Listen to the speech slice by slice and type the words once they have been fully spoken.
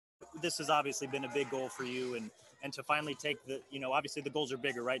this has obviously been a big goal for you, and to finally take obviously the goals are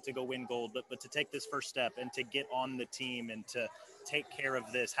bigger, right, to go win gold, but to take this first step and to get on the team and to take care of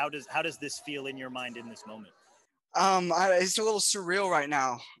this, how does this feel in your mind in this moment? It's a little surreal right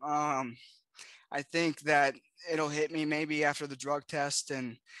now. I think that it'll hit me maybe after the drug test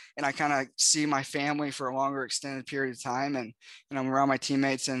and I kind of see my family for a longer extended period of time and I'm around my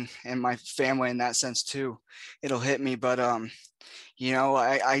teammates and my family in that sense too. It'll hit me, but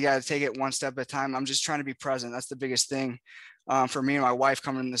I got to take it one step at a time. I'm just trying to be present. That's the biggest thing for me and my wife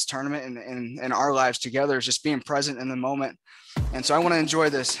coming in this tournament and our lives together is just being present in the moment. And so I want to enjoy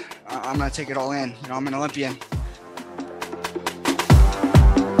this. I'm going to take it all in. I'm an Olympian.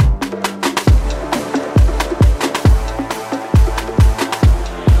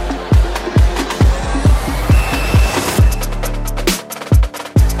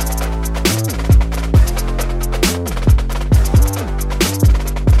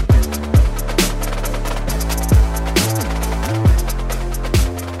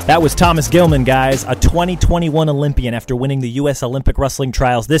 That was Thomas Gilman, guys, a 2021 Olympian after winning the U.S. Olympic wrestling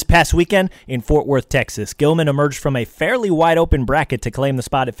trials this past weekend in Fort Worth, Texas. Gilman emerged from a fairly wide-open bracket to claim the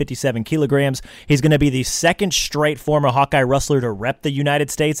spot at 57 kilograms. He's going to be the second straight former Hawkeye wrestler to rep the United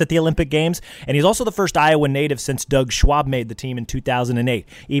States at the Olympic Games, and he's also the first Iowa native since Doug Schwab made the team in 2008.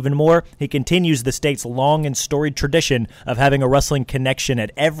 Even more, he continues the state's long and storied tradition of having a wrestling connection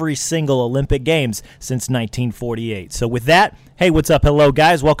at every single Olympic Games since 1948. So with that, hey, what's up? Hello,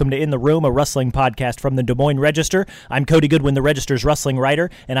 guys. Welcome to In the Room, a wrestling podcast from the Des Moines Register. I'm Cody Goodwin, the Register's wrestling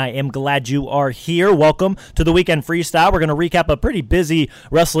writer, and I am glad you are here. Welcome to the Weekend Freestyle. We're going to recap a pretty busy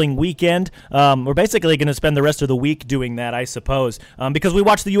wrestling weekend. We're basically going to spend the rest of the week doing that, I suppose, because we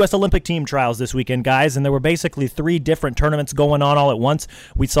watched the U.S. Olympic team trials this weekend, guys, and there were basically 3 different tournaments going on all at once.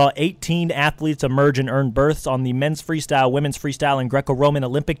 We saw 18 athletes emerge and earn berths on the men's freestyle, women's freestyle, and Greco-Roman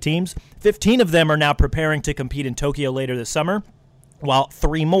Olympic teams. 15 of them are now preparing to compete in Tokyo later this summer, while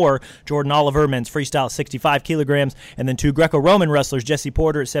 3 more, Jordan Oliver, men's freestyle at 65 kilograms, and then 2 Greco-Roman wrestlers, Jesse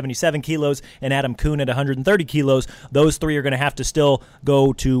Porter at 77 kilos and Adam Kuhn at 130 kilos. Those 3 are going to have to still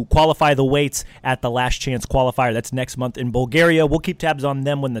go to qualify the weights at the Last Chance qualifier. That's next month in Bulgaria. We'll keep tabs on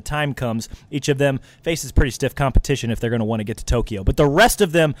them when the time comes. Each of them faces pretty stiff competition if they're going to want to get to Tokyo. But the rest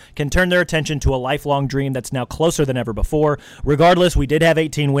of them can turn their attention to a lifelong dream that's now closer than ever before. Regardless, we did have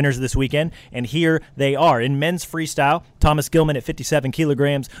 18 winners this weekend, and here they are. In men's freestyle, Thomas Gilman at 57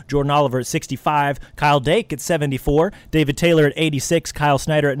 kilograms, Jordan Oliver at 65, Kyle Dake at 74, David Taylor at 86, Kyle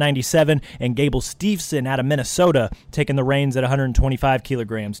Snyder at 97, and Gable Steveson out of Minnesota taking the reins at 125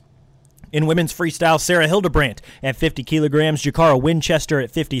 kilograms. In women's freestyle, Sarah Hildebrandt at 50 kilograms, Jakara Winchester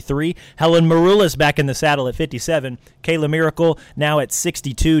at 53, Helen Maroulis back in the saddle at 57, Kayla Miracle now at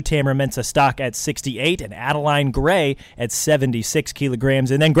 62, Tamara Mensah-Stock at 68, and Adeline Gray at 76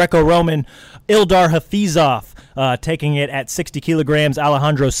 kilograms. And then Greco-Roman, Ildar Hafizov taking it at 60 kilograms,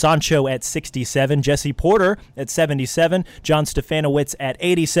 Alejandro Sancho at 67, Jesse Porter at 77, John Stefanowicz at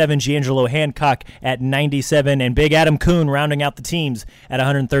 87, Giangelo Hancock at 97, and Big Adam Kuhn rounding out the teams at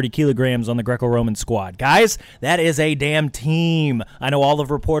 130 kilograms on the Greco-Roman squad. Guys, that is a damn team. I know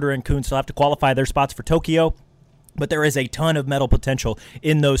Oliver, Porter, and Kuhn still have to qualify their spots for Tokyo, but there is a ton of medal potential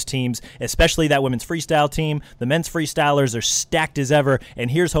in those teams, especially that women's freestyle team. The men's freestylers are stacked as ever, and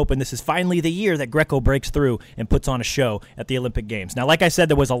here's hoping this is finally the year that Greco breaks through and puts on a show at the Olympic Games. Now, like I said,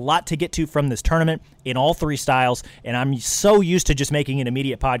 there was a lot to get to from this tournament in all 3 styles, and I'm so used to just making an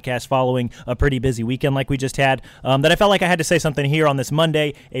immediate podcast following a pretty busy weekend like we just had that I felt like I had to say something here on this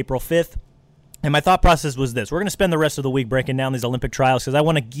Monday, April 5th. And my thought process was this. We're going to spend the rest of the week breaking down these Olympic trials because I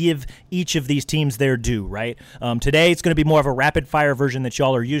want to give each of these teams their due, right? Today, it's going to be more of a rapid-fire version that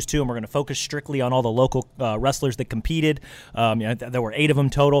y'all are used to, and we're going to focus strictly on all the local wrestlers that competed. There were 8 of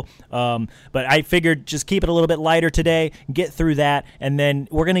them total. But I figured just keep it a little bit lighter today, get through that, and then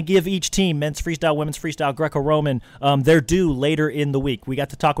we're going to give each team, men's freestyle, women's freestyle, Greco-Roman, their due later in the week. We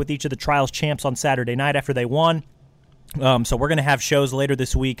got to talk with each of the trials champs on Saturday night after they won. So we're going to have shows later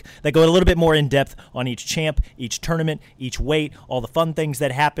this week that go a little bit more in depth on each champ, each tournament, each weight, all the fun things that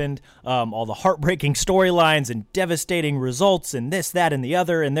happened, all the heartbreaking storylines and devastating results and this, that, and the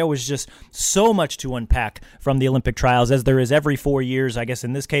other. And there was just so much to unpack from the Olympic trials, as there is every 4 years, I guess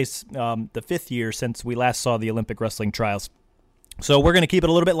in this case, the 5th year since we last saw the Olympic wrestling trials. So we're going to keep it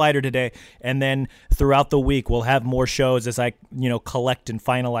a little bit lighter today, and then throughout the week we'll have more shows as I, collect and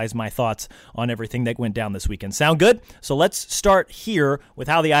finalize my thoughts on everything that went down this weekend. Sound good? So let's start here with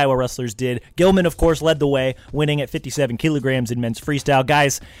how the Iowa wrestlers did. Gilman, of course, led the way, winning at 57 kilograms in men's freestyle.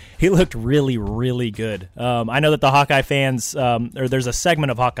 Guys, he looked really, really good. I know that the Hawkeye fans, or there's a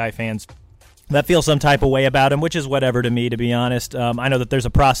segment of Hawkeye fans that feels some type of way about him, which is whatever to me, to be honest. I know that there's a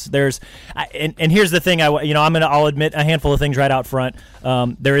process. And here's the thing. I'll admit a handful of things right out front.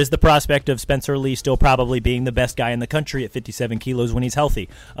 There is the prospect of Spencer Lee still probably being the best guy in the country at 57 kilos when he's healthy.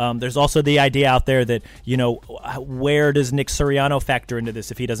 There's also the idea out there that, where does Nick Suriano factor into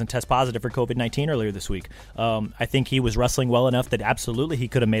this if he doesn't test positive for COVID-19 earlier this week? I think he was wrestling well enough that absolutely he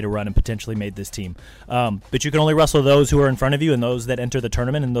could have made a run and potentially made this team. But you can only wrestle those who are in front of you and those that enter the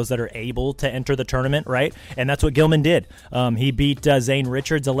tournament and those that are able to enter the tournament, right? And that's what Gilman did. He beat Zane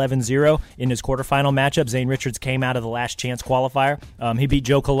Richards 11-0 in his quarterfinal matchup. Zane Richards came out of the last chance qualifier. He beat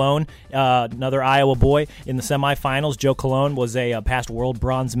Joe Colon, another Iowa boy, in the semifinals. Joe Colon was a past world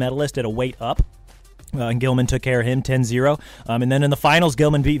bronze medalist at a weight up. And Gilman took care of him 10-0. And then in the finals,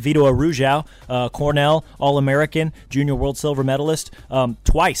 Gilman beat Vito Arujau, Cornell All-American, junior world silver medalist,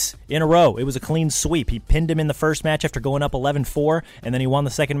 twice in a row. It was a clean sweep. He pinned him in the first match after going up 11-4, and then he won the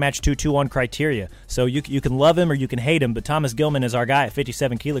second match 2-2 on criteria. So you can love him or you can hate him, but Thomas Gilman is our guy at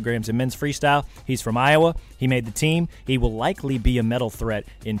 57 kilograms in men's freestyle. He's from Iowa. He made the team. He will likely be a medal threat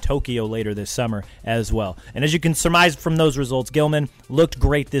in Tokyo later this summer as well. And as you can surmise from those results, Gilman looked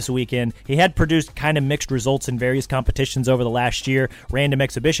great this weekend. He had produced kind of mixed results in various competitions over the last year, random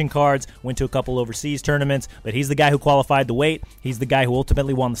exhibition cards, went to a couple overseas tournaments, but he's the guy who qualified the weight. He's the guy who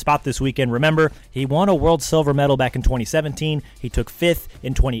ultimately won the spot this weekend. Remember, he won a world silver medal back in 2017. He took 5th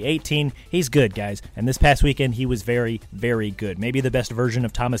in 2018. He's good, guys. And this past weekend, he was very, very good. Maybe the best version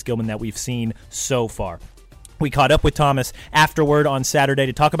of Thomas Gilman that we've seen so far. We caught up with Thomas afterward on Saturday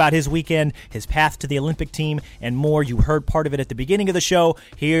to talk about his weekend, his path to the Olympic team, and more. You heard part of it at the beginning of the show.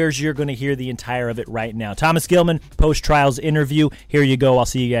 You're going to hear the entire of it right now. Thomas Gilman, post-trials interview. Here you go. I'll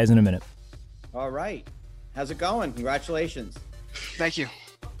see you guys in a minute. All right. How's it going? Congratulations. Thank you.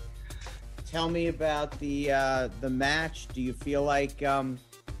 Tell me about the match. Do you feel like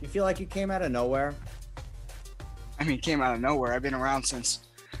you came out of nowhere? I mean, it came out of nowhere. I've been around since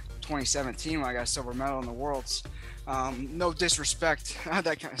 2017 when I got a silver medal in the Worlds. No disrespect.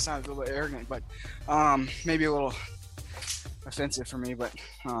 That kind of sounded a little arrogant, but maybe a little offensive for me. But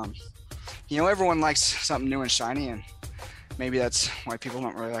everyone likes something new and shiny, and maybe that's why people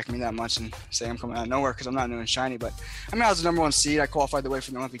don't really like me that much and say I'm coming out of nowhere, because I'm not new and shiny. But I mean, I was the #1 seed. I qualified the way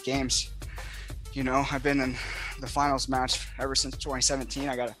for the Olympic Games. I've been in the finals match ever since 2017.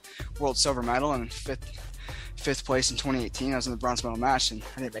 I got a world silver medal and fifth place in 2018. I was in the bronze medal match, and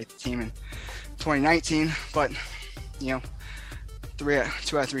I didn't make the team in 2019. But 2 out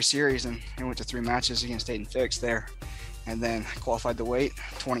of 3 series, and I went to 3 matches against Aiden Fix there, and then qualified the weight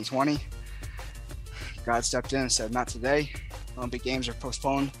 2020. God stepped in and said, "Not today. Olympic Games are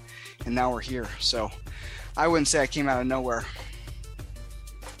postponed," and now we're here. So I wouldn't say I came out of nowhere.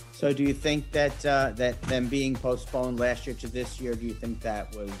 So do you think that them being postponed last year to this year, do you think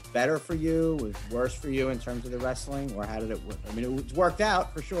that was better for you, was worse for you in terms of the wrestling, or how did it work? I mean, it worked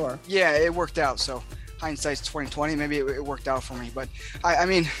out for sure. Yeah, it worked out. So hindsight's 2020. Maybe it worked out for me. But I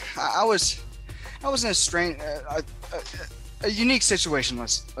mean, I was in a a unique situation,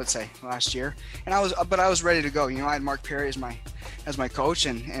 let's say, last year, and I was ready to go. I had Mark Perry as my coach,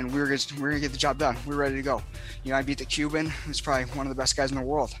 and we were gonna get the job done. We were ready to go. I beat the Cuban, who's probably one of the best guys in the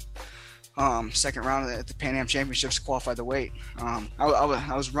world. Second round at the Pan Am Championships, qualified the weight.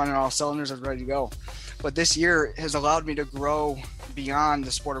 I was running all cylinders. I was ready to go. But this year has allowed me to grow beyond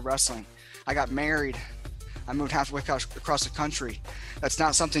the sport of wrestling. I got married. I moved halfway across the country. That's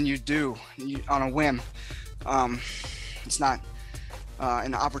not something you do on a whim. It's not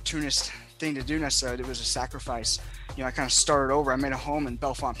an opportunist thing to do necessarily. It was a sacrifice. I kind of started over. I made a home in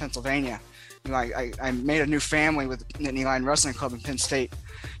Bellefonte, Pennsylvania. I made a new family with Nittany Lion Wrestling Club in Penn State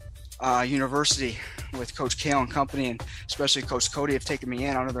University with Coach Kale and company, and especially Coach Cody have taken me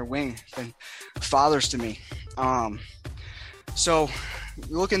in under their wing, been fathers to me. So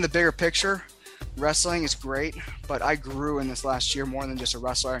look in the bigger picture, wrestling is great, but I grew in this last year more than just a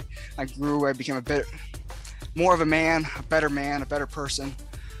wrestler. I became a bit more of a man, a better person.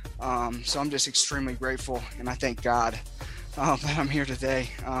 So I'm just extremely grateful, and I thank God that I'm here today.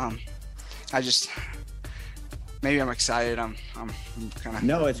 Maybe I'm excited. I'm kind of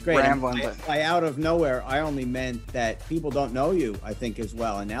no, it's great. Rambling, by out of nowhere, I only meant that people don't know you, I think, as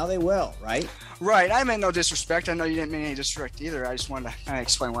well, and now they will, right? Right. I meant no disrespect. I know you didn't mean any disrespect either. I just wanted to kind of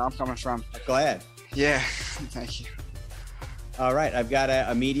explain where I'm coming from. Go ahead. Yeah. Thank you. All right. I've got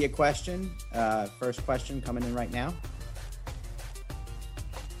a media question. First question coming in right now.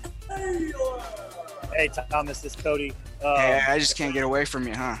 Hey, Thomas, this is Cody. Yeah, I just can't get away from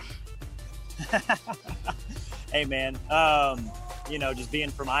you, huh? Hey, man. Just being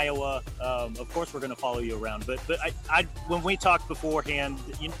from Iowa, of course we're going to follow you around. But I when we talked beforehand,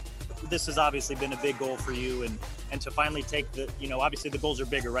 this has obviously been a big goal for you, and to finally take the, obviously the goals are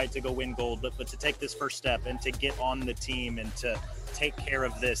bigger, right, to go win gold, but to take this first step and to get on the team and to take care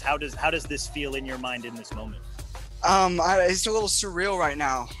of this, how does this feel in your mind in this moment? It's a little surreal right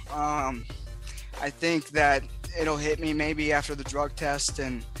now. I think that it'll hit me maybe after the drug test,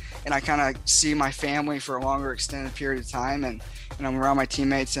 and I kind of see my family for a longer extended period of time, and I'm around my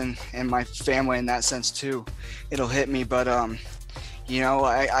teammates and my family in that sense too. It'll hit me, but I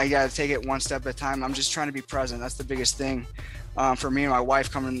got to take it one step at a time. I'm just trying to be present. That's the biggest thing for me and my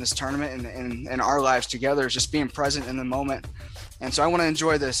wife coming in this tournament and our lives together, is just being present in the moment. And so I want to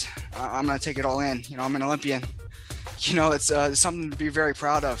enjoy this. I'm going to take it all in. I'm an Olympian. It's something to be very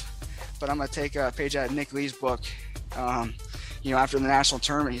proud of. But I'm going to take a page out of Nick Lee's book. After the national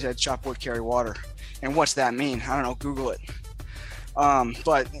tournament, he said, chop wood, carry water. And what's that mean? I don't know. Google it.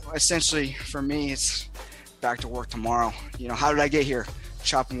 But essentially, for me, it's back to work tomorrow. How did I get here?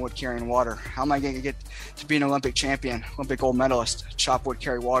 Chopping wood, carrying water. How am I going to get to be an Olympic champion, Olympic gold medalist? Chop wood,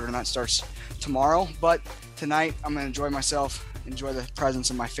 carry water, and that starts tomorrow. But tonight, I'm going to enjoy myself, enjoy the presence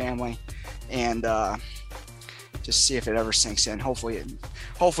of my family, and just see if it ever sinks in. Hopefully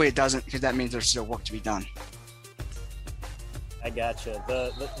it doesn't, because that means there's still work to be done. I gotcha.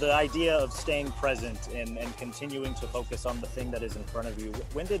 The idea of staying present and continuing to focus on the thing that is in front of you.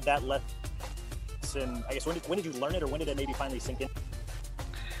 When did that lesson, I guess, when did you learn it, or when did it maybe finally sink in?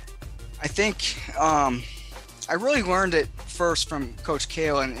 I think I really learned it first from Coach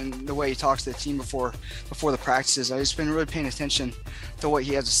Kale and the way he talks to the team before the practices. I've just been really paying attention to what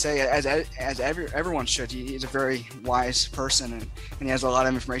he has to say, as everyone should. He's a very wise person, and he has a lot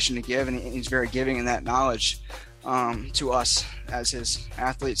of information to give, and he's very giving in that knowledge to us as his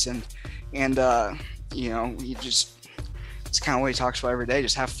athletes. And he just, it's kind of what he talks about every day.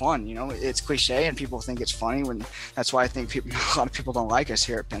 Just have fun. It's cliche and people think it's funny, that's why I think a lot of people don't like us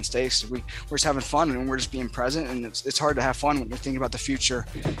here at Penn State. So we're just having fun, and we're just being present. And it's hard to have fun when you're thinking about the future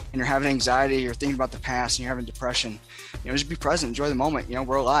and you're having anxiety, you're thinking about the past, and you're having depression. Just be present, enjoy the moment.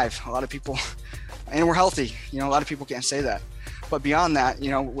 We're alive. A lot of people, and we're healthy. A lot of people can't say that. But beyond that,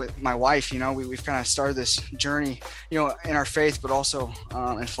 with my wife, we've kind of started this journey, in our faith, but also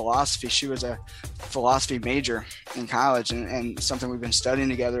in philosophy. She was a philosophy major in college, and something we've been studying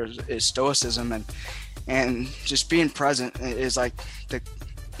together is Stoicism, and just being present is like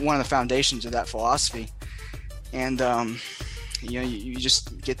one of the foundations of that philosophy. And you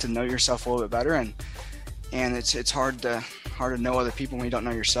just get to know yourself a little bit better, and it's hard to know other people when you don't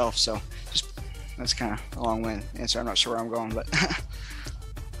know yourself. So that's kind of a long-winded answer. I'm not sure where I'm going, but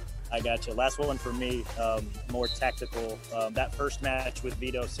I got you. Last one for me, more tactical. That first match with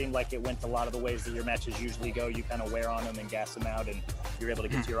Vito seemed like it went a lot of the ways that your matches usually go. You kind of wear on him and gas him out, and you're able to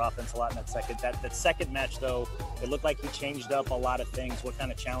get to your offense a lot in that second. That second match, though, it looked like he changed up a lot of things. What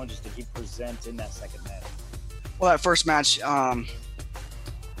kind of challenges did he present in that second match? Well, that first match, I'm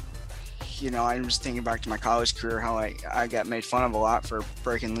just thinking back to my college career, how I got made fun of a lot for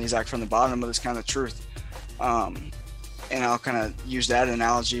breaking Lezak from the bottom, but it's kind of the truth. And I'll kind of use that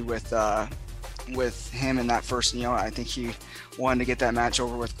analogy with him in that first, I think he wanted to get that match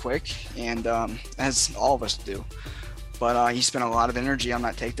over with quick, and as all of us do. But he spent a lot of energy on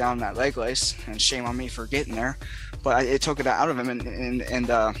that takedown, that leg lace, and shame on me for getting there. But it took it out of him, and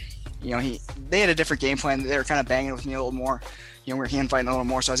they had a different game plan. They were kind of banging with me a little more. We were hand fighting a little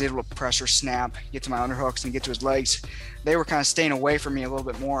more, so I was able to pressure, snap, get to my underhooks, and get to his legs. They were kind of staying away from me a little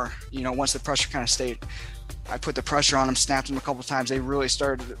bit more. Once the pressure kind of stayed, I put the pressure on them, snapped them a couple of times. They really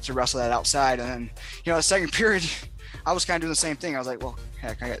started to wrestle that outside. And then, the second period, I was kind of doing the same thing. I was like, well,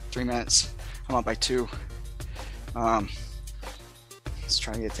 heck, I got 3 minutes. I'm up by 2. Let's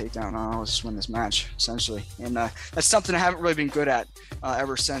try to get a takedown. Let's just win this match, essentially. And that's something I haven't really been good at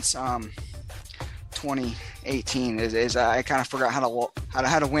ever since 2018. Is I kind of forgot how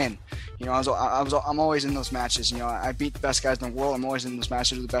to win. I'm always in those matches. I beat the best guys in the world. I'm always in those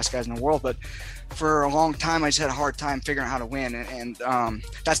matches with the best guys in the world. But for a long time, I just had a hard time figuring out how to win. And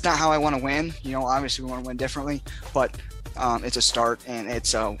that's not how I want to win. Obviously we want to win differently, but it's a start and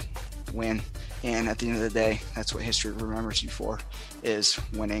it's a win. And at the end of the day, that's what history remembers you for, is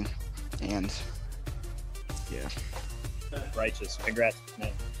winning. And yeah. Righteous. Congrats, man.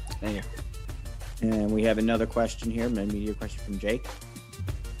 Thank you. And we have another question here, maybe a question from Jake.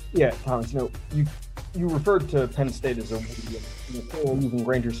 Yeah, Thomas, you referred to Penn State as a medium. You've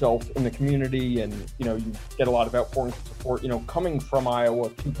ingrained yourself in the community, and you get a lot of outpouring support. Coming from Iowa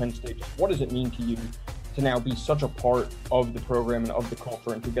to Penn State, just what does it mean to you to now be such a part of the program and of the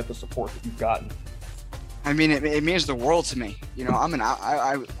culture, and to get the support that you've gotten? I mean, it means the world to me. I'm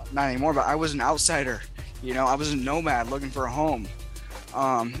I not anymore, but I was an outsider. I was a nomad looking for a home.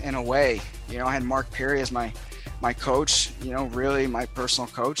 in a way. You know, I had Mark Perry as my coach, you know, really my personal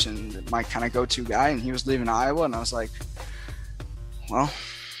coach and my kind of go-to guy, and he was leaving Iowa, and I was like, well,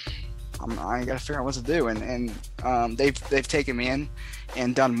 I got to figure out what to do. And they've taken me in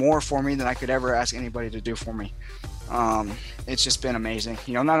and done more for me than I could ever ask anybody to do for me. It's just been amazing.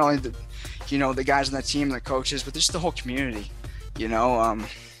 You know, not only the guys on the team and the coaches, but just the whole community. You know,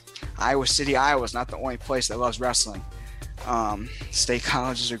 Iowa City, Iowa is not the only place that loves wrestling. State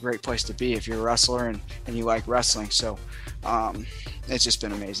College is a great place to be if you're a wrestler and you like wrestling. So it's just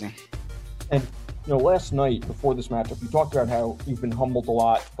been amazing. And you know, last night before this matchup, you talked about how you've been humbled a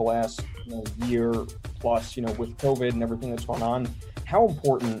lot the last year plus, you know, with COVID and everything that's gone on. How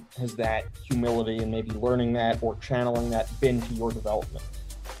important has that humility and maybe learning that or channeling that been to your development?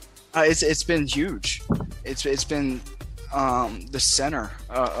 It's been huge. It's been the center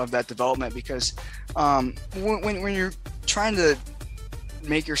of that development, because when you're trying to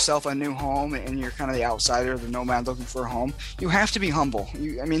make yourself a new home and you're kind of the outsider, the nomad looking for a home, you have to be humble.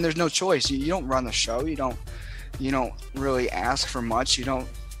 I mean, there's no choice. You don't run the show. You don't really ask for much.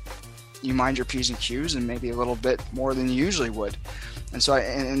 You mind your P's and Q's and maybe a little bit more than you usually would. And so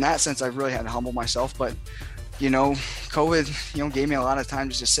in that sense, I've really had to humble myself. But, you know, COVID, you know, gave me a lot of time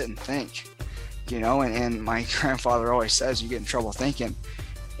just to sit and think, you know, and my grandfather always says you get in trouble thinking.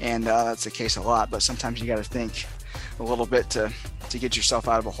 And that's the case a lot, but sometimes you got to think a little bit to get yourself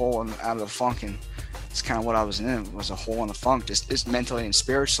out of a hole and out of the funk. And it's kind of what I was in, was a hole in the funk, just mentally and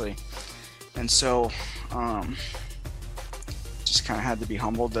spiritually. And so just kind of had to be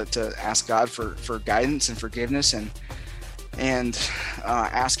humbled to ask God for guidance and forgiveness, and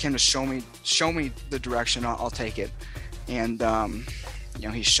ask him to show me the direction. I'll take it. And you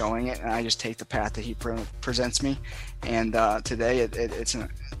know, he's showing it, and I just take the path that he presents me. And today it's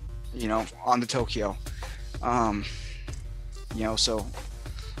you know, on to Tokyo. You know, so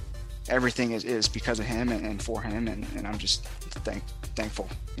everything is because of him and for him, and I'm just thankful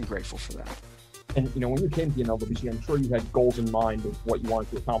and grateful for that. And, you know, when you came to the NLWC, I'm sure you had goals in mind of what you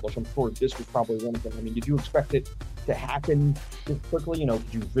wanted to accomplish. I'm sure this was probably one of them. I mean, did you expect it to happen this quickly? You know,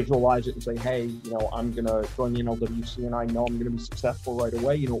 did you visualize it and say, hey, you know, I'm going to join the NLWC and I know I'm going to be successful right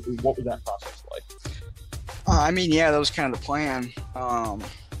away? You know, what was that process like? I mean, yeah, that was kind of the plan.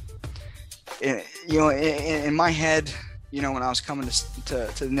 You know, in my head, you know, when I was coming to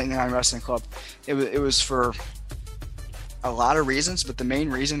the 99 Wrestling Club, it was for a lot of reasons, but the main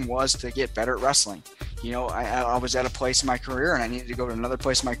reason was to get better at wrestling. You know, I was at a place in my career and I needed to go to another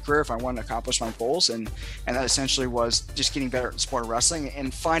place in my career if I wanted to accomplish my goals. And that essentially was just getting better at the sport of wrestling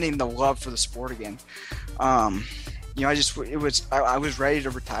and finding the love for the sport again. You know, I was ready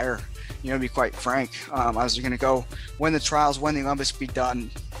to retire, you know, to be quite frank. I was going to go win the trials, win the Olympics, be done,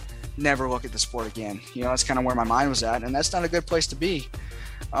 never look at the sport again. You know, that's kind of where my mind was at, and that's not a good place to be.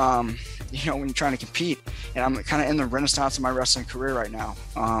 You know, when you're trying to compete, and I'm kind of in the renaissance of my wrestling career right now.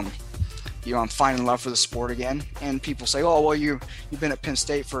 You know, I'm finding love for the sport again, and people say, oh, well, you've been at Penn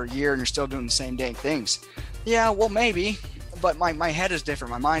State for a year and you're still doing the same dang things. Yeah, well, maybe, but my head is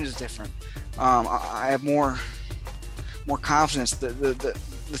different. My mind is different. I have more confidence. The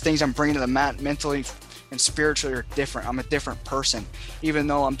things I'm bringing to the mat mentally and spiritually are different. I'm a different person, even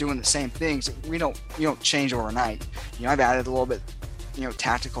though I'm doing the same things. You don't change overnight. You know, I've added a little bit, you know,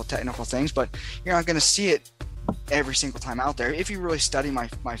 tactical, technical things, but you're not going to see it every single time out there. If you really study my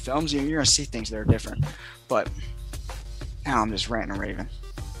films, you're going to see things that are different. But now I'm just ranting and raving.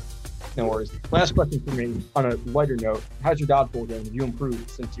 No worries. Last question for me, on a lighter note, how's your dodgeball game? Have you improved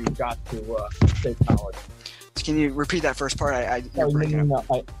since you got to State College? Can you repeat that first part?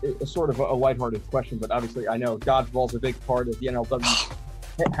 It's sort of a lighthearted question, but obviously I know dodgeball's a big part of the NLW.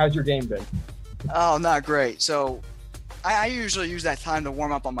 How's your game been? Oh, not great. So I usually use that time to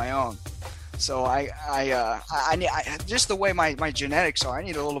warm up on my own. So I need just the way my genetics are. I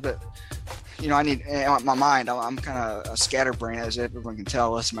need a little bit, you know. I need my mind. I'm kind of a scatterbrain, as everyone can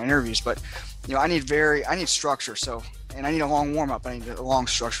tell. Listen to my interviews, but you know, I need structure. So, and I need a long warm up. I need a long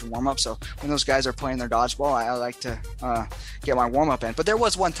structured warm up. So when those guys are playing their dodgeball, I like to get my warm up in. But there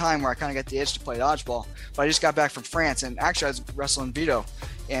was one time where I kind of got the itch to play dodgeball. But I just got back from France, and actually I was wrestling Vito,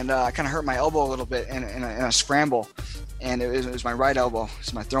 and I kind of hurt my elbow a little bit in a scramble, and it was my right elbow.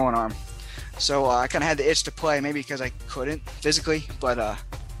 It's my throwing arm. So I kind of had the itch to play, maybe because I couldn't physically, but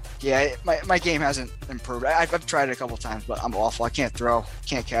yeah, my game hasn't improved. I've tried it a couple times, but I'm awful. I can't throw,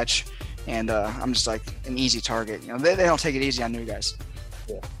 can't catch, and I'm just like an easy target. You know, they don't take it easy on new guys.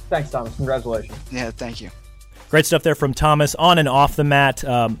 Yeah. Thanks, Thomas. Congratulations. Yeah, thank you. Great stuff there from Thomas on and off the mat.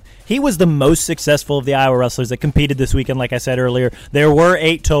 He was the most successful of the Iowa wrestlers that competed this weekend, like I said earlier. There were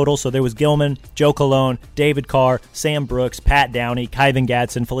 8 total, so there was Gilman, Joe Colon, David Carr, Sam Brooks, Pat Downey, Kyvan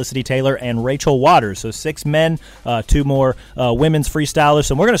Gadsden, Felicity Taylor, and Rachel Waters. So 6 men, 2 more women's freestylers.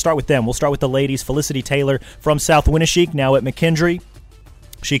 So we're going to start with them. We'll start with the ladies. Felicity Taylor from South Winneshiek, now at McKendree.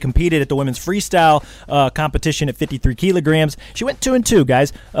 She competed at the women's freestyle competition at 53 kilograms. She went 2-2,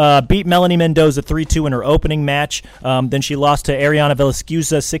 guys. Beat Melanie Mendoza 3-2 in her opening match. Then she lost to Ariana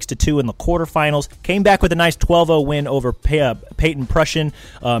Velasqueza 6-2 in the quarterfinals. Came back with a nice 12-0 win over Peyton Prussian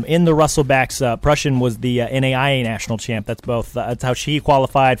in the Russelbacks. Prussian was the NAIA national champ. That's how she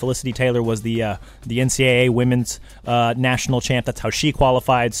qualified. Felicity Taylor was the NCAA women's national champ. That's how she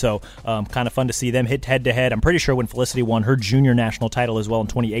qualified. So kind of fun to see them hit head-to-head. I'm pretty sure when Felicity won her junior national title as well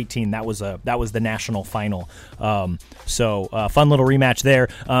in 2018, that was the national final. So fun little rematch there.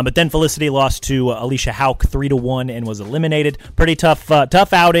 But then Felicity lost to Alicia Hauk 3-1 and was eliminated. Pretty tough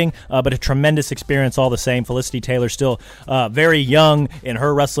outing, but a tremendous experience all the same. Felicity Taylor still very young in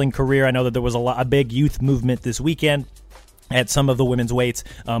her wrestling career. I know that there was a big youth movement this weekend at some of the women's weights,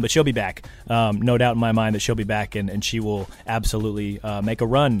 but she'll be back. No doubt in my mind that she'll be back, and she will absolutely make a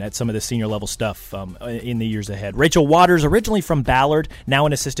run at some of the senior level stuff in the years ahead. Rachel Waters, originally from Ballard, now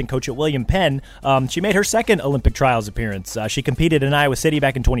an assistant coach at William Penn. She made her second Olympic trials appearance. She competed in Iowa City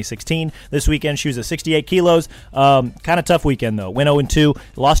back in 2016. This weekend she was at 68 kilos. Kind of tough weekend though. Went 0-2,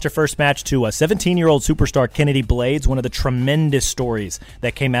 lost her first match to a 17-year-old superstar Kennedy Blades, one of the tremendous stories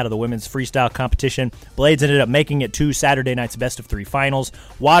that came out of the women's freestyle competition. Blades ended up making it to Saturday night's best of 3 finals.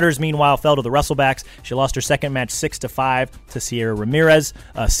 Waters, meanwhile, fell to the Russelbacks. She lost her second match 6-5 to Sienna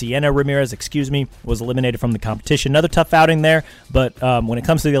Ramirez, was eliminated from the competition. Another tough outing there, but when it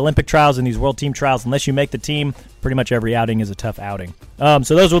comes to the Olympic trials and these world team trials, unless you make the team, pretty much every outing is a tough outing.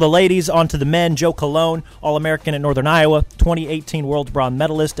 So those were the ladies. On to the men. Joe Colon, All-American at Northern Iowa, 2018 world bronze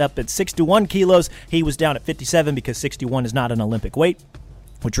medalist, up at 61 kilos. He was down at 57 because 61 is not an Olympic weight,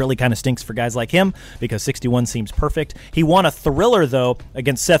 which really kind of stinks for guys like him because 61 seems perfect. He won a thriller, though,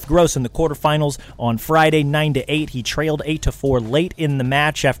 against Seth Gross in the quarterfinals on Friday, 9-8. He trailed 8-4 late in the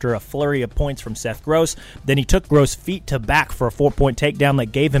match after a flurry of points from Seth Gross. Then he took Gross feet to back for a 4-point takedown that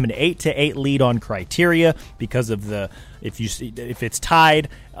gave him an 8-8 lead on criteria because of the if it's tied,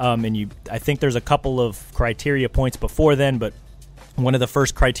 I think there's a couple of criteria points before then, but one of the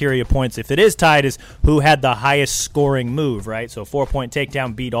first criteria points, if it is tied, is who had the highest scoring move, right? So 4-point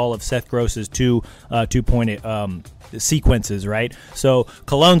takedown beat all of Seth Gross's two-point sequences, right? So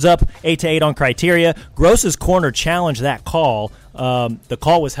Colon's up 8-8 on criteria. Gross's corner challenged that call. The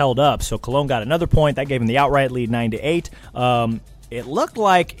call was held up, so Colon got another point. That gave him the outright lead 9-8. It looked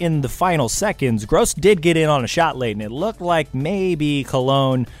like in the final seconds, Gross did get in on a shot late, and it looked like maybe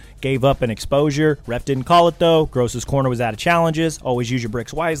Colon gave up an exposure. Ref didn't call it, though. Gross's corner was out of challenges. Always use your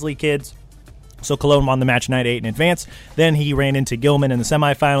bricks wisely, kids. So Colon won the match 9-8 in advance. Then he ran into Gilman in the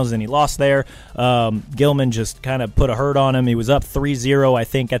semifinals, and he lost there. Gilman just kind of put a hurt on him. He was up 3-0, I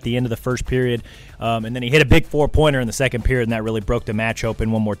think, at the end of the first period. And then he hit a big 4-pointer in the second period, and that really broke the match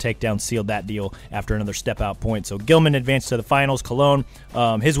open. One more takedown sealed that deal after another step-out point. So Gilman advanced to the finals. Colon,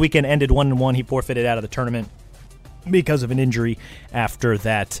 his weekend ended 1-1. He forfeited out of the tournament because of an injury after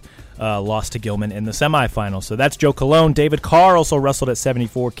that loss to Gilman in the semifinals. So that's Joe Colon. David Carr also wrestled at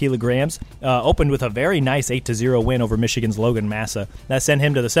 74 kilograms. Opened with a very nice 8-0 win over Michigan's Logan Massa. That sent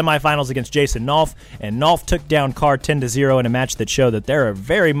him to the semifinals against Jason Nolf, and Nolf took down Carr 10-0 in a match that showed that there are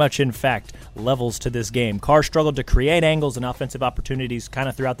very much, in fact, levels to this game. Carr struggled to create angles and offensive opportunities kind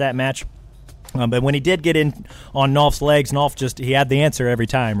of throughout that match. But when he did get in on Nolf's legs, Nolf he had the answer every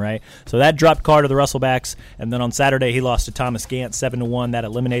time, right? So that dropped Carr to the Russelbacks, and then on Saturday he lost to Thomas Gant 7-1. That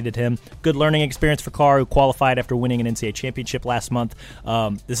eliminated him. Good learning experience for Carr, who qualified after winning an NCAA championship last month.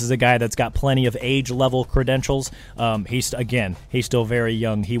 This is a guy that's got plenty of age-level credentials. He's still very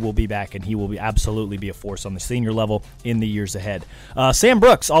young. He will be back, and he will absolutely be a force on the senior level in the years ahead. Sam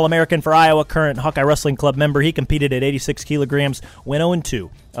Brooks, All-American for Iowa, current Hawkeye Wrestling Club member. He competed at 86 kilograms, went 0-2.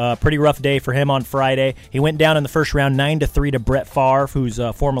 Pretty rough day for him on Friday. He went down in the first round 9-3 to Brett Favre, who's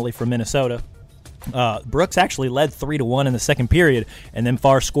formerly from Minnesota. Brooks actually led 3-1 in the second period, and then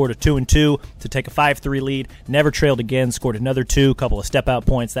Favre scored a 2-2 to take a 5-3 lead. Never trailed again, scored another 2, couple of step-out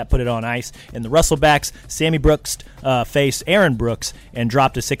points. That put it on ice. In the Russelbacks, Sammy Brooks faced Aaron Brooks and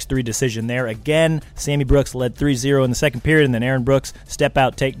dropped a 6-3 decision there. Again, Sammy Brooks led 3-0 in the second period, and then Aaron Brooks,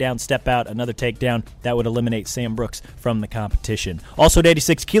 step-out, takedown, step-out, another takedown. That would eliminate Sam Brooks from the competition. Also at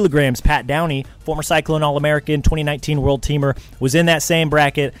 86 kilograms, Pat Downey, former Cyclone All-American, 2019 World Teamer, was in that same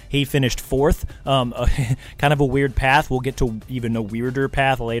bracket. He finished 4th. Kind of a weird path. We'll get to even a weirder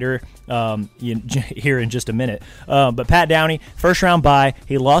path later here in just a minute. But Pat Downey, first round bye.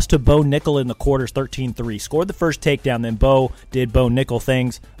 He lost to Bo Nickel in the quarters 13-3. Scored the first takedown, then Bo did Bo Nickel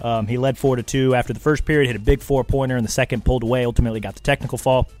things. He led 4-2 after the first period, hit a big 4-pointer in the second, pulled away, ultimately got the technical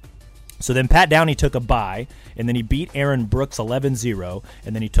fall. So then Pat Downey took a bye, and then he beat Aaron Brooks 11-0,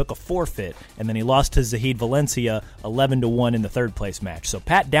 and then he took a forfeit, and then he lost to Zahid Valencia 11-1 in the third place match. So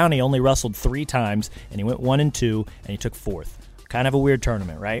Pat Downey only wrestled 3 times, and he went 1-2, and he took 4th. Kind of a weird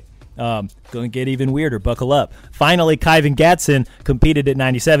tournament, right? Going to get even weirder. Buckle up. Finally, Kyvan Gatson competed at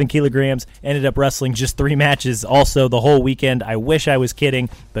 97 kilograms, ended up wrestling just 3 matches also the whole weekend. I wish I was kidding,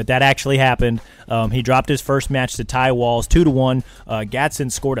 but that actually happened. He dropped his first match to Ty Walls 2-1.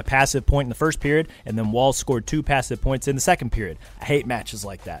 Gatson scored a passive point in the first period, and then Walls scored 2 passive points in the second period. I hate matches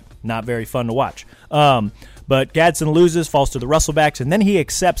like that. Not very fun to watch. But Gatson loses, falls to the Russellbacks, and then he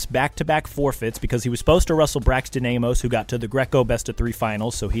accepts back-to-back forfeits because he was supposed to wrestle Braxton Amos, who got to the Greco best-of-3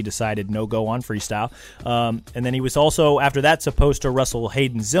 finals, so he decided no-go on freestyle. And then he was also, after that, supposed to wrestle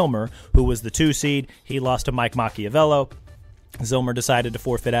Hayden Zilmer, who was the 2 seed. He lost to Mike Machiavello. Zilmer decided to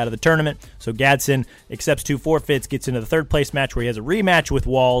forfeit out of the tournament, so Gatson accepts 2 forfeits, gets into the third place match where he has a rematch with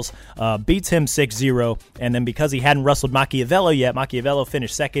Walls, beats him 6-0, and then because he hadn't wrestled Machiavello yet, Machiavello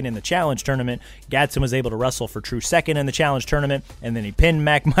finished second in the challenge tournament. Gatson was able to wrestle for true second in the challenge tournament, and then he pinned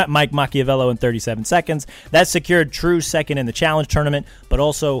Mike Machiavello in 37 seconds. That secured true second in the challenge tournament, but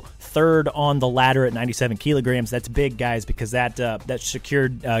also third on the ladder at 97 kilograms. That's big, guys, because that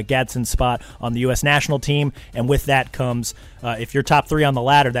secured Gadson's spot on the U.S. national team, and with that comes, if you're top 3 on the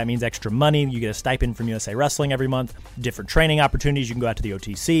ladder, that means extra money. You get a stipend from USA Wrestling every month, different training opportunities. You can go out to the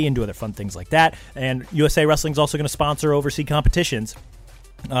OTC and do other fun things like that, and USA Wrestling is also going to sponsor overseas competitions.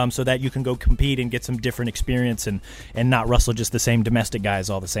 So that you can go compete and get some different experience and not wrestle just the same domestic guys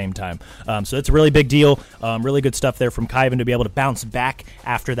all the same time. So it's a really big deal. Really good stuff there from Kyvan to be able to bounce back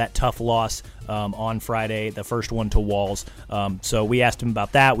after that tough loss on Friday, the first one to Walls. So we asked him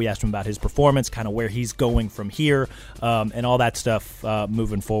about that. We asked him about his performance, kind of where he's going from here, and all that stuff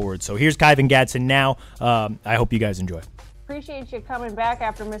moving forward. So here's Kyvan Gatson now. I hope you guys enjoy. Appreciate you coming back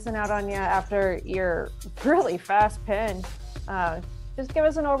after missing out on you after your really fast pin. Just give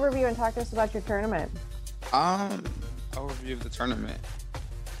us an overview and talk to us about your tournament. Overview of the tournament.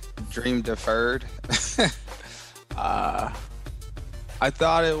 Dream deferred. I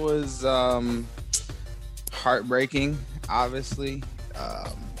thought it was heartbreaking, obviously,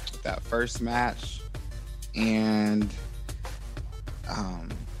 that first match, and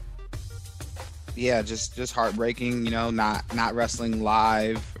yeah, just heartbreaking. You know, not wrestling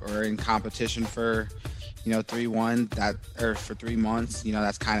live or in competition for 3-1 for 3 months. You know,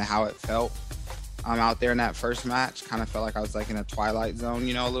 that's kind of how it felt. Out there in that first match, kind of felt like I was like in a twilight zone,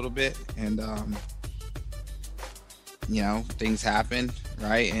 a little bit. And, things happened,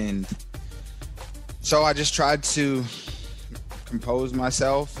 right? And so I just tried to compose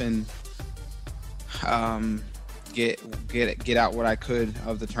myself and get out what I could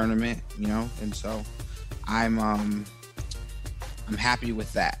of the tournament, and so I'm happy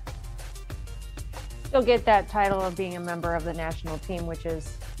with that. You'll get that title of being a member of the national team, which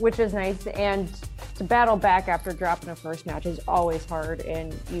is nice. And to battle back after dropping a first match is always hard,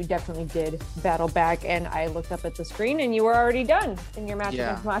 and you definitely did battle back. And I looked up at the screen, and you were already done in your match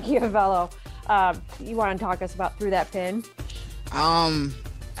against Machiavello. You want to talk us about through that pin?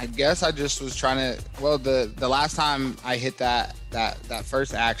 I guess I just was trying to. Well, the last time I hit that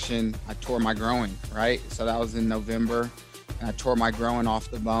first action, I tore my groin, right? So that was in November, and I tore my groin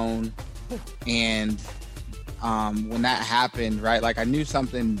off the bone. And when that happened, right, like I knew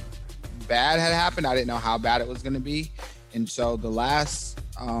something bad had happened. I didn't know how bad it was going to be. And so the last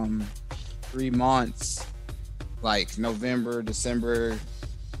 3 months, like November, December,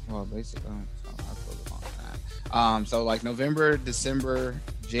 well, basically, so like November, December,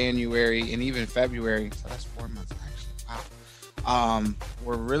 January, and even February, so that's 4 months actually, wow,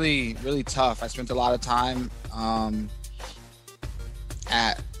 were really, really tough. I spent a lot of time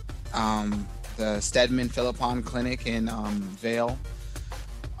at the Stedman Philippon Clinic in Vail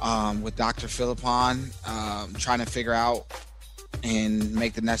with Dr. Philippon, trying to figure out and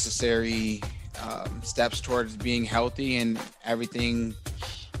make the necessary steps towards being healthy, and everything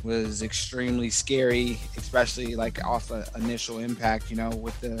was extremely scary, especially like off the initial impact,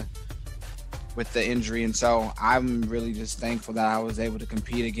 with the injury. And so I'm really just thankful that I was able to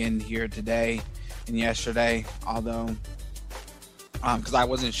compete again here today and yesterday, although because I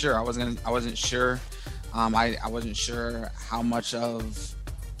wasn't sure. I wasn't sure how much of,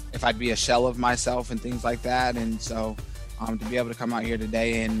 if I'd be a shell of myself and things like that. And so to be able to come out here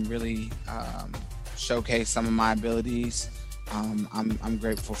today and really showcase some of my abilities. I'm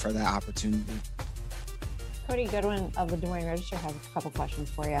grateful for that opportunity. Cody Goodwin of the Des Moines Register has a couple questions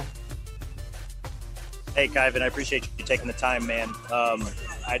for you. Hey, Kyvan, I appreciate you taking the time, man.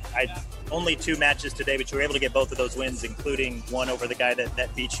 I only 2 matches today, but you were able to get both of those wins, including one over the guy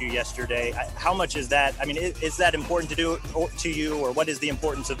that beat you yesterday. How much is that? I mean, is that important to do to you, or what is the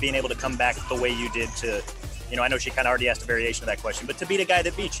importance of being able to come back the way you did to, I know she kind of already asked a variation of that question, but to beat a guy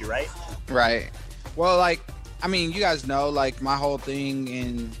that beat you, right? Right. Well, you guys know, my whole thing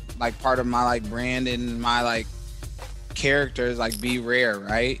and, part of my, brand and my, character is, be rare,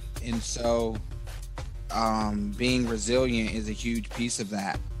 right? And so being resilient is a huge piece of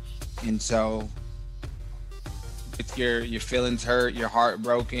that. And so with your feelings hurt, your heart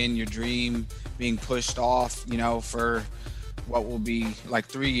broken, your dream being pushed off, for what will be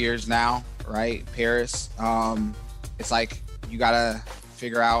 3 years now, right? Paris. It's you gotta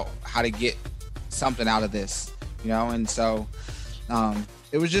figure out how to get something out of this, and so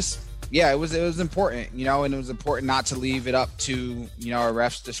it was just, it was important, and it was important not to leave it up to, a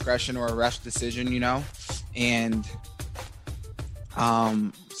ref's discretion or a ref's decision, and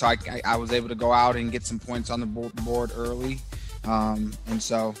so I was able to go out and get some points on the board early, and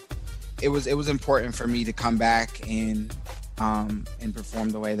so it was important for me to come back and perform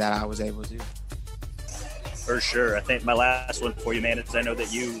the way that I was able to. For sure. I think my last one for you, man, is I know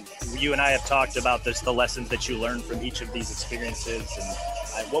that you and I have talked about the lessons that you learned from each of these experiences,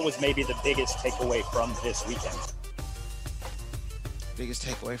 and what was maybe the biggest takeaway from this weekend? Biggest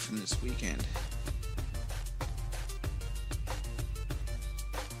takeaway from this weekend.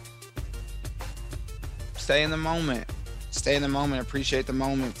 Stay in the moment. Stay in the moment. Appreciate the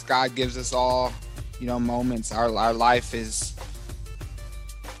moments. God gives us all, moments. Our life is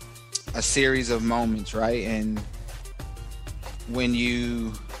a series of moments, right? And when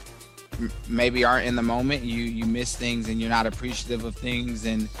you maybe aren't in the moment, you miss things and you're not appreciative of things.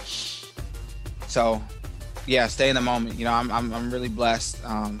 And so, stay in the moment. I'm really blessed.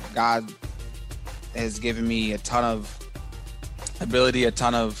 God has given me a ton of ability, a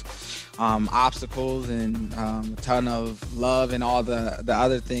ton of obstacles, and a ton of love and all the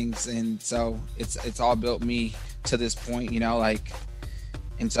other things. And so it's all built me to this point,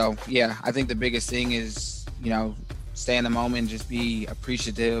 and so, I think the biggest thing is, stay in the moment and just be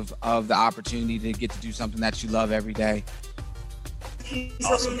appreciative of the opportunity to get to do something that you love every day.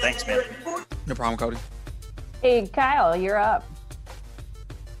 Awesome. Thanks, man. No problem, Cody. Hey, Kyle, you're up.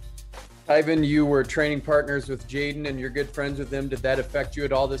 Ivan, you were training partners with Jaden and you're good friends with him. Did that affect you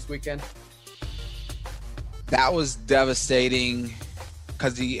at all this weekend? That was devastating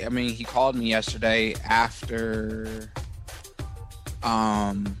because he called me yesterday after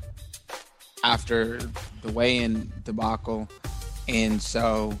the weigh-in debacle, and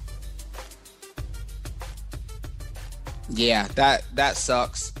so that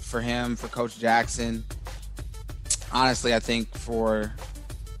sucks for him, for Coach Jackson. Honestly, I think for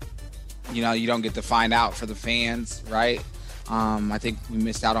you don't get to find out for the fans, right? I think we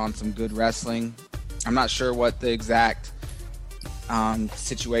missed out on some good wrestling. I'm not sure what the exact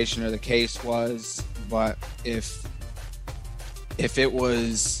situation or the case was, but if it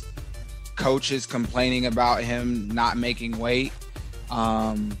was coaches complaining about him not making weight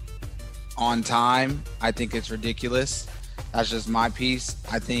on time, I think it's ridiculous. That's just my piece.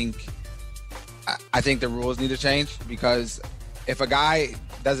 I think the rules need to change, because if a guy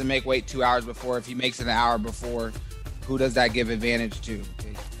doesn't make weight 2 hours before, if he makes it an hour before, who does that give advantage to?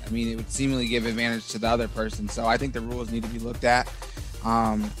 It would seemingly give advantage to the other person. So I think the rules need to be looked at.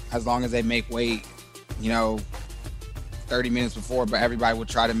 As long as they make weight, 30 minutes before, but everybody would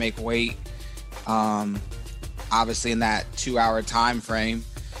try to make weight, obviously in that 2 hour time frame.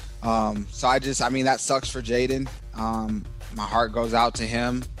 So that sucks for Jaden. My heart goes out to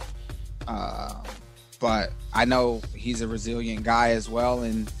him. But I know he's a resilient guy as well,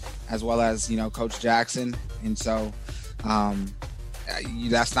 and as well as, Coach Jackson. And so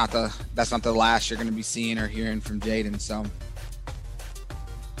that's not the last you're going to be seeing or hearing from Jaden. So.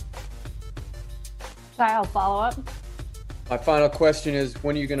 Kyle, follow up. My final question is,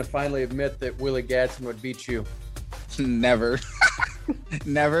 when are you going to finally admit that Willie Gadsden would beat you? Never.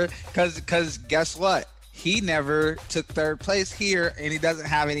 Never. Because guess what? He never took third place here, and he doesn't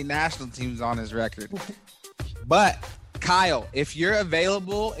have any national teams on his record. But Kyle, if you're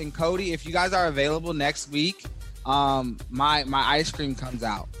available, and Cody, if you guys are available next week, my ice cream comes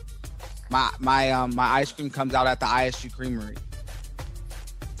out. My ice cream comes out at the ISU Creamery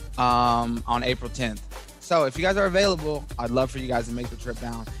on April 10th. So if you guys are available, I'd love for you guys to make the trip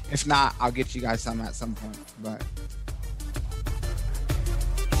down. If not, I'll get you guys some at some point. But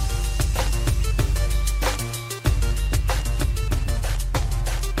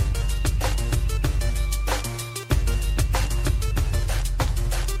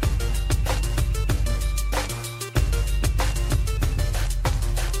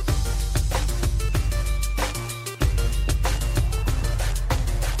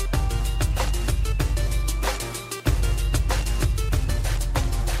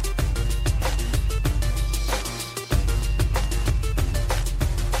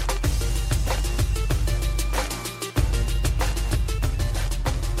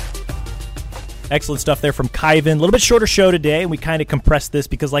Excellent stuff there from Kyvan. A little bit shorter show today, and we kind of compressed this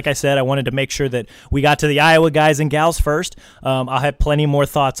because, like I said, I wanted to make sure that we got to the Iowa guys and gals first. I'll have plenty more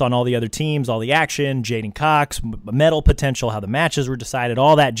thoughts on all the other teams, all the action, J'den Cox, medal potential, how the matches were decided,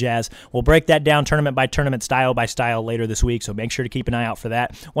 all that jazz. We'll break that down tournament by tournament, style by style later this week, so make sure to keep an eye out for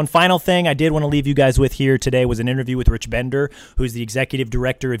that. One final thing I did want to leave you guys with here today was an interview with Rich Bender, who's the executive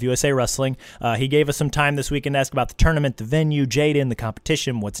director of USA Wrestling. He gave us some time this weekend to ask about the tournament, the venue, J'den, the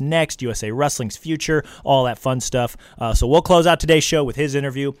competition, what's next, USA Wrestling's future, all that fun stuff. So we'll close out today's show with his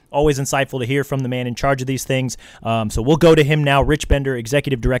interview. Always insightful to hear from the man in charge of these things. So we'll go to him now, Rich Bender,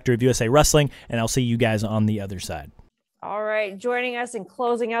 executive director of USA Wrestling, and I'll see you guys on the other side. All right, joining us and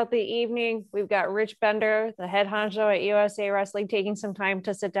closing out the evening, we've got Rich Bender, the head honcho at USA Wrestling, taking some time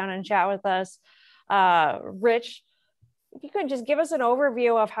to sit down and chat with us. Rich, if you could just give us an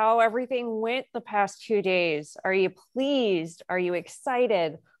overview of how everything went the past 2 days. Are you pleased? Are you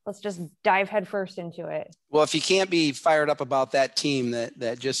excited? Let's just dive headfirst into it. Well, if you can't be fired up about that team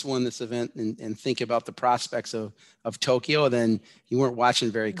that just won this event and think about the prospects of Tokyo, then you weren't watching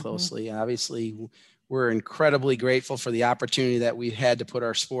very closely. Obviously, we're incredibly grateful for the opportunity that we had to put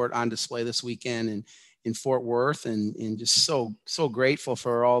our sport on display this weekend in Fort Worth, and just so grateful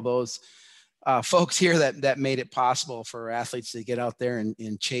for all those folks here that made it possible for athletes to get out there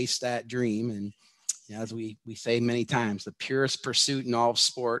and chase that dream. And as we say many times, the purest pursuit in all of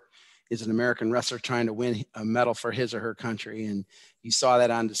sport is an American wrestler trying to win a medal for his or her country. And you saw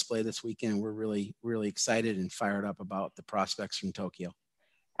that on display this weekend. We're really, really excited and fired up about the prospects from Tokyo.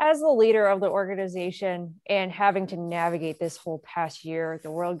 As the leader of the organization and having to navigate this whole past year,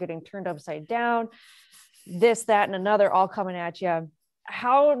 the world getting turned upside down, this, that, and another all coming at you,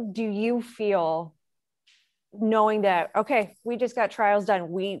 how do you feel knowing that, okay, we just got trials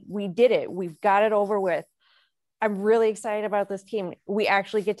done. We did it. We've got it over with. I'm really excited about this team. We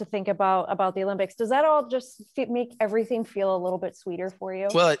actually get to think about the Olympics. Does that all just make everything feel a little bit sweeter for you?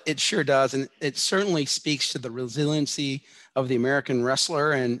 Well, it sure does. And it certainly speaks to the resiliency of the American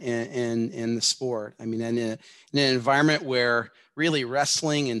wrestler and the sport. I mean, in an environment where really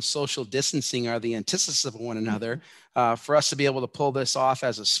wrestling and social distancing are the antithesis of one another, for us to be able to pull this off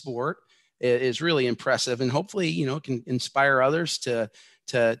as a sport is really impressive, and hopefully, can inspire others to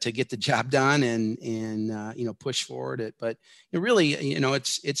get the job done and push forward it. But really,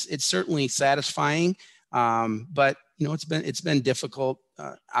 it's certainly satisfying. But it's been difficult.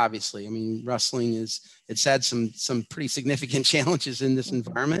 Obviously, I mean, wrestling it's had some pretty significant challenges in this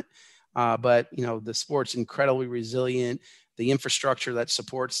environment. But the sport's incredibly resilient. The infrastructure that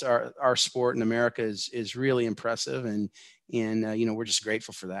supports our sport in America is really impressive, and we're just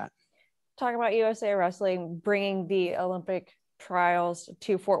grateful for that. Talk about USA Wrestling bringing the Olympic trials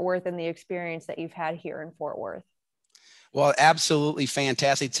to Fort Worth and the experience that you've had here in Fort Worth. Well, absolutely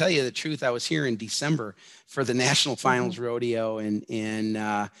fantastic. To tell you the truth, I was here in December for the National Finals Rodeo, and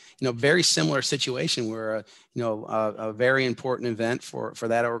very similar situation where a very important event for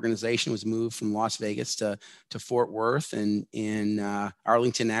that organization was moved from Las Vegas to Fort Worth and in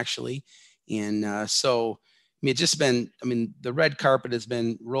Arlington actually, and so. I mean, the red carpet has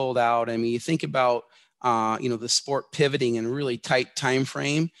been rolled out. I mean, you think about, the sport pivoting in a really tight time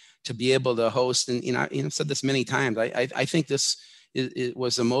frame to be able to host. And, I've said this many times. I think this it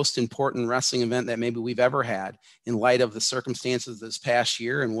was the most important wrestling event that maybe we've ever had in light of the circumstances this past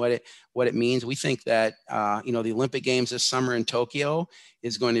year and what it means. We think that, the Olympic Games this summer in Tokyo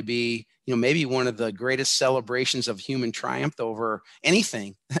is going to be, maybe one of the greatest celebrations of human triumph over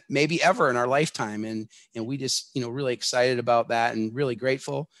anything maybe ever in our lifetime. And we just, really excited about that and really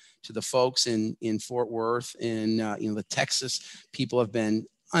grateful to the folks in Fort Worth and, the Texas people have been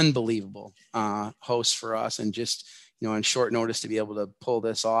unbelievable hosts for us, and just, on short notice to be able to pull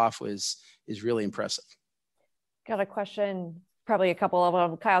this off is really impressive. Got a question, probably a couple of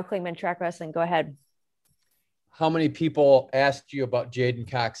them. Kyle Klingman, Track Wrestling, go ahead. How many people asked you about J'den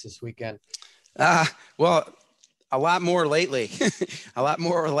Cox this weekend? Well, a lot more lately, a lot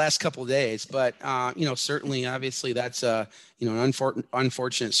more over the last couple of days, but, certainly, obviously that's, an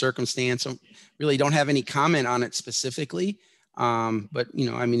unfortunate circumstance. I really don't have any comment on it specifically. But,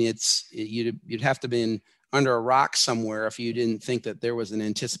 you'd have to be under a rock somewhere if you didn't think that there was an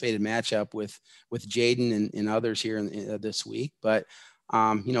anticipated matchup with J'den and others here this week. But,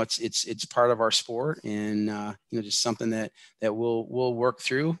 it's part of our sport, and, just something that we'll work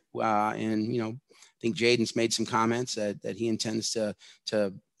through. And, I think J'den's made some comments that he intends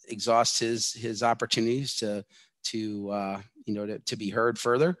to exhaust his opportunities to be heard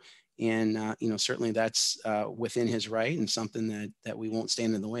further. And, certainly that's within his right and something that we won't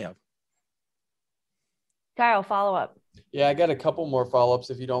stand in the way of. Kyle, follow up. Yeah, I got a couple more follow-ups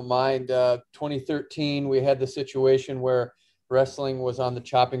if you don't mind. 2013, we had the situation where wrestling was on the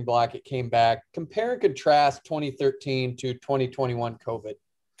chopping block. It came back. Compare and contrast 2013 to 2021 COVID.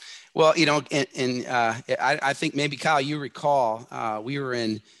 Well, I think maybe Kyle, you recall, we were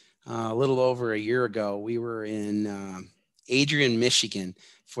in a little over a year ago. We were in Adrian, Michigan,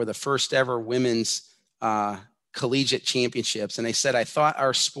 for the first ever women's collegiate championships, and I said I thought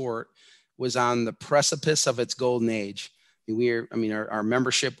our sport was on the precipice of its golden age. Our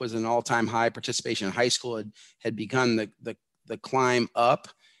membership was an all-time high. Participation in high school had begun the climb up,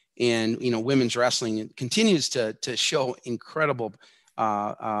 and women's wrestling continues to show incredible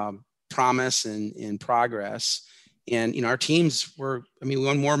promise and progress. And our teams we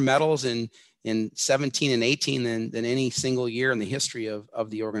won more medals in 17 and 18 than any single year in the history of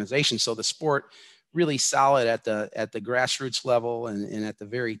the organization. So the sport really solid at the grassroots level and at the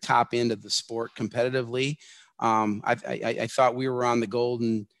very top end of the sport competitively. I thought we were on the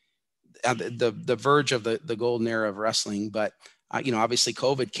verge of the golden era of wrestling, but obviously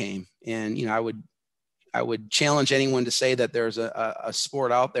COVID came, and I would challenge anyone to say that there's a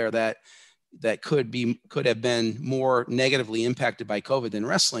sport out there that could have been more negatively impacted by COVID than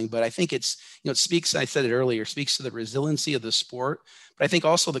wrestling. But I think it speaks, I said it earlier, speaks to the resiliency of the sport, but I think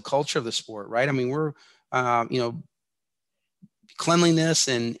also the culture of the sport, right? I mean, we're, cleanliness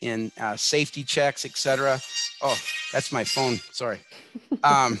and safety checks, et cetera. Oh, that's my phone. Sorry.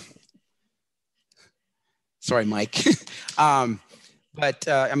 Sorry, Mike. But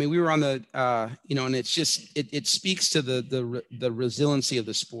we were on the, and it's just, it speaks to the resiliency of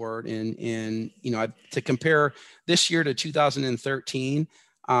the sport. And to compare this year to 2013,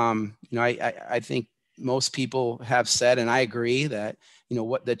 I think most people have said, and I agree, that,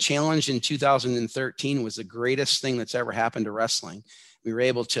 what the challenge in 2013 was the greatest thing that's ever happened to wrestling. We were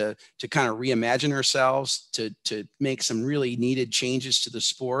able to kind of reimagine ourselves, to make some really needed changes to the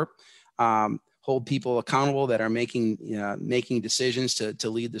sport, hold people accountable that are making decisions to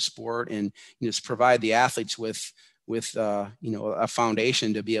lead the sport, and just provide the athletes with a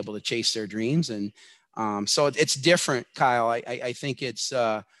foundation to be able to chase their dreams. And so it's different, Kyle. I think it's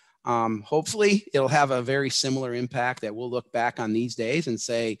hopefully it'll have a very similar impact that we'll look back on these days and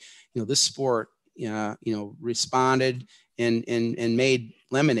say, this sport responded and made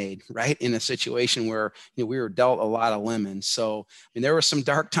lemonade, right, in a situation where we were dealt a lot of lemons. So there were some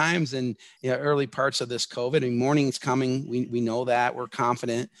dark times in early parts of this COVID. Morning's coming. We know that. We're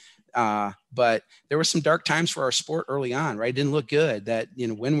confident. But there were some dark times for our sport early on, right? It didn't look good. That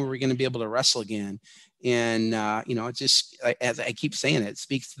when were we going to be able to wrestle again? And it just, as I keep saying, it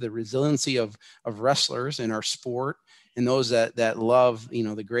speaks to the resiliency of wrestlers in our sport, and those that love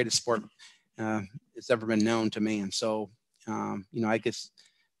the greatest sport that's ever been known to man. So I guess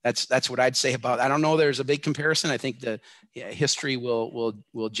that's what I'd say about it. I don't know there's a big comparison. I think the history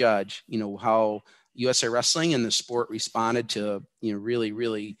will judge how USA Wrestling and the sport responded to really,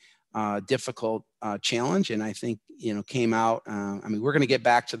 really difficult challenge, and I think came out. We're going to get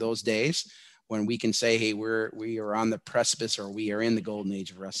back to those days when we can say, hey, we are on the precipice, or we are in the golden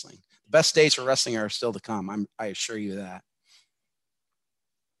age of wrestling. The best days for wrestling are still to come. I assure you that.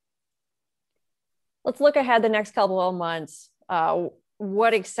 Let's look ahead the next couple of months.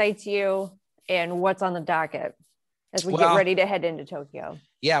 What excites you, and what's on the docket as we get ready to head into Tokyo?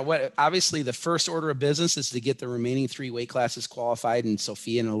 Yeah, obviously the first order of business is to get the remaining 3 weight classes qualified in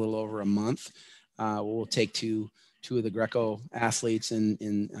Sofia in a little over a month. We'll take two of the Greco athletes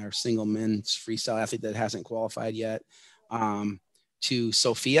and our single men's freestyle athlete that hasn't qualified yet to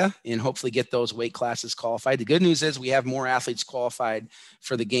Sofia, and hopefully get those weight classes qualified. The good news is we have more athletes qualified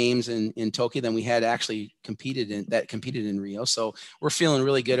for the games in Tokyo than we had actually competed in Rio. So we're feeling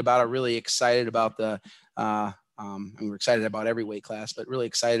really good about it, really excited about we're excited about every weight class, but really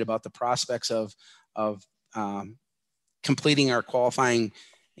excited about the prospects of completing our qualifying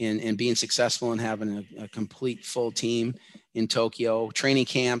and being successful and having a complete full team in Tokyo. Training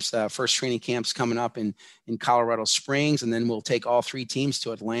camps, first training camps coming up in Colorado Springs, and then we'll take all 3 teams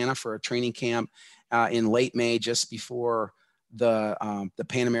to Atlanta for a training camp in late May, just before the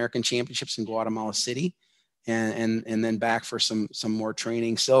Pan American Championships in Guatemala City, and then back for some more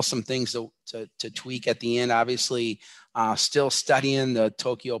training. Still some things to tweak at the end. Obviously, still studying the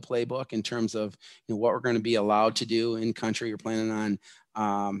Tokyo playbook in terms of what we're going to be allowed to do in country. We're planning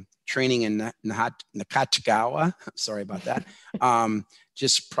on training in Nakatagawa. Sorry about that.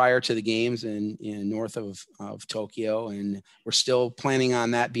 Just prior to the games in north of Tokyo, and we're still planning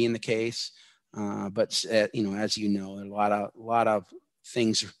on that being the case. But as you know, there are a lot of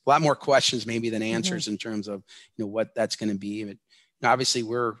things, a lot more questions maybe than answers in terms of what that's going to be. But obviously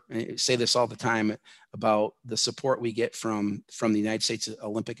I say this all the time about the support we get from the United States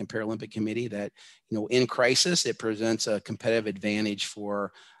Olympic and Paralympic Committee, that, in crisis, it presents a competitive advantage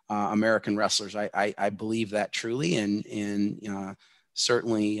for American wrestlers. I believe that truly. And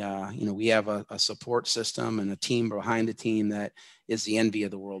certainly, we have a support system and a team behind the team that is the envy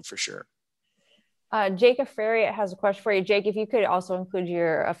of the world for sure. Jacob Ferry has a question for you. Jake, if you could also include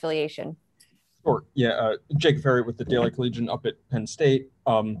your affiliation. Sure. Yeah. Jacob Ferry with the Daily Collegian up at Penn State.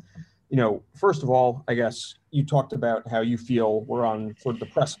 First of all, I guess you talked about how you feel we're on sort of the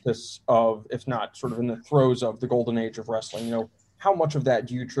precipice of, if not sort of in the throes of, the golden age of wrestling. How much of that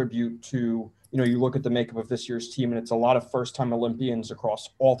do you attribute to, you look at the makeup of this year's team and it's a lot of first-time Olympians across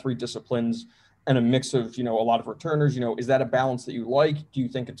all three disciplines and a mix of, a lot of returners. Is that a balance that you like? Do you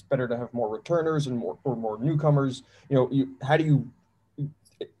think it's better to have more returners and more newcomers? How do you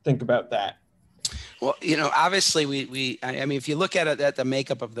think about that? Well, obviously I mean, if you look at it, at the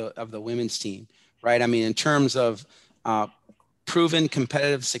makeup of the women's team, right? I mean, in terms of proven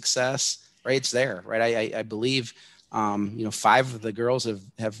competitive success, right? It's there, right? I believe, 5 of the girls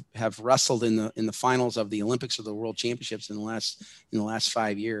have wrestled in the finals of the Olympics or the World Championships in the last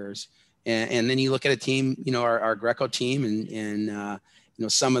 5 years. And then you look at a team, our Greco team and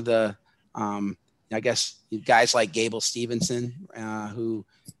some of the, I guess, guys like Gable Stevenson,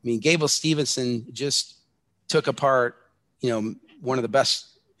 Gable Stevenson just took apart, one of the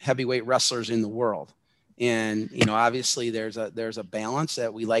best heavyweight wrestlers in the world. And, obviously there's a balance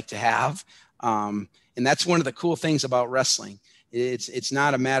that we like to have. And that's one of the cool things about wrestling. It's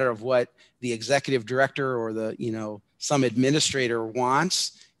not a matter of what the executive director or some administrator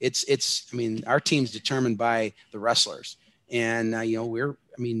wants. Our team's determined by the wrestlers. And, we're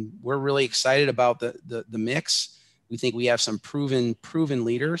really excited about the mix. We think we have some proven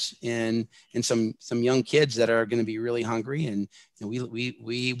leaders and some young kids that are going to be really hungry. And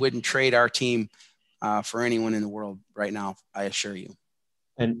we wouldn't trade our team for anyone in the world right now, I assure you.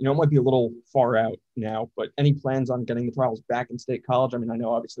 And, it might be a little far out now, but any plans on getting the trials back in State College? I mean, I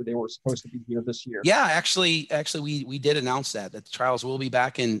know obviously they were supposed to be here this year. Yeah, actually we did announce that the trials will be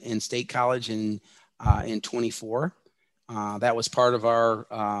back in State College in 24. That was part of our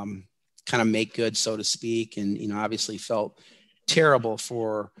kind of make good, so to speak. And, obviously felt terrible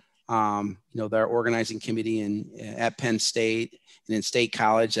for, their organizing committee at Penn State and in State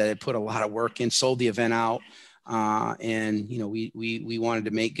College that had put a lot of work in, sold the event out. And, we wanted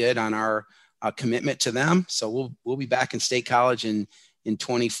to make good on our commitment to them. So we'll be back in State College in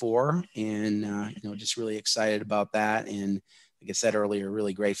 24 and, just really excited about that. And like I said earlier,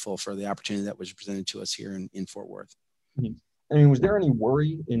 really grateful for the opportunity that was presented to us here in Fort Worth. Mm-hmm. I mean, was there any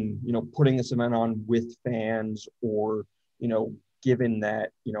worry in, putting this event on with fans or, given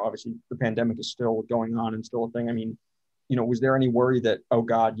that, obviously the pandemic is still going on and still a thing? I mean, was there any worry that, oh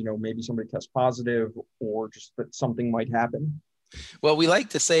God, maybe somebody tests positive or just that something might happen? Well, we like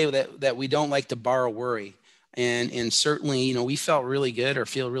to say that we don't like to borrow worry. And certainly, we feel really good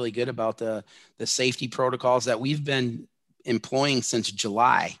about the safety protocols that we've been employing since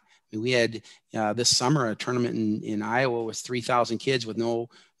July. We had this summer a tournament in Iowa with 3,000 kids with no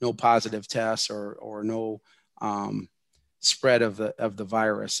positive tests or no spread of the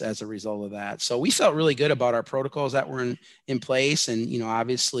virus as a result of that. So we felt really good about our protocols that were in place. And,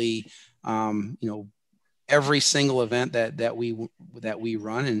 obviously, every single event that we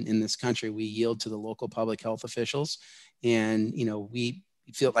run in this country, we yield to the local public health officials. And, we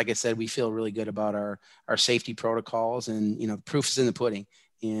feel, like I said, we feel really good about our safety protocols and, the proof is in the pudding.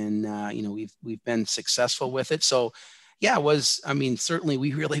 And, we've been successful with it. So yeah, certainly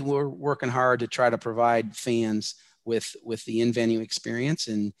we really were working hard to try to provide fans with the in-venue experience.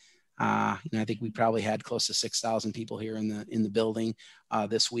 And, I think we probably had close to 6,000 people here in the building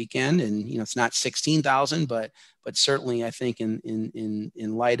this weekend. And, it's not 16,000, but certainly I think in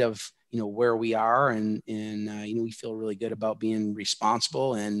light of, where we are and we feel really good about being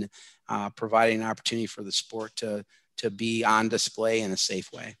responsible and providing an opportunity for the sport to be on display in a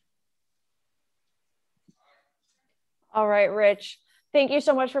safe way. All right, Rich. Thank you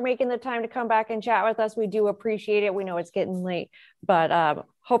so much for making the time to come back and chat with us. We do appreciate it. We know it's getting late, but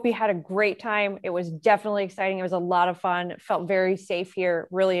hope you had a great time. It was definitely exciting. It was a lot of fun. Felt very safe here.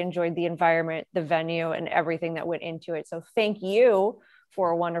 Really enjoyed the environment, the venue, and everything that went into it. So thank you for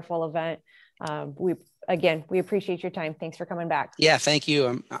a wonderful event. We appreciate your time. Thanks for coming back. Yeah, thank you.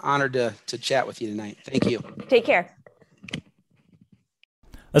 I'm honored to chat with you tonight. Thank you. Take care.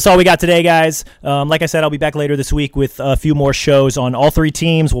 That's all we got today, guys. Like I said, I'll be back later this week with a few more shows on all three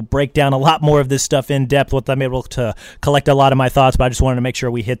teams. We'll break down a lot more of this stuff in depth. I'm able to collect a lot of my thoughts, but I just wanted to make sure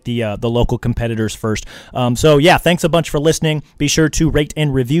we hit the local competitors first. So, yeah, thanks a bunch for listening. Be sure to rate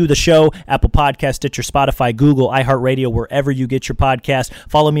and review the show, Apple Podcast, Stitcher, Spotify, Google, iHeartRadio, wherever you get your podcast.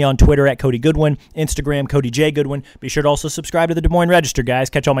 Follow me on Twitter at Cody Goodwin, Instagram, Cody J. Goodwin. Be sure to also subscribe to the Des Moines Register, guys.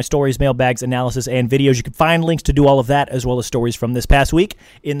 Catch all my stories, mailbags, analysis, and videos. You can find links to do all of that, as well as stories from this past week,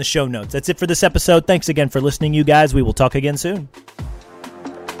 in the show notes. That's it for this episode. Thanks again for listening, you guys. We will talk again soon.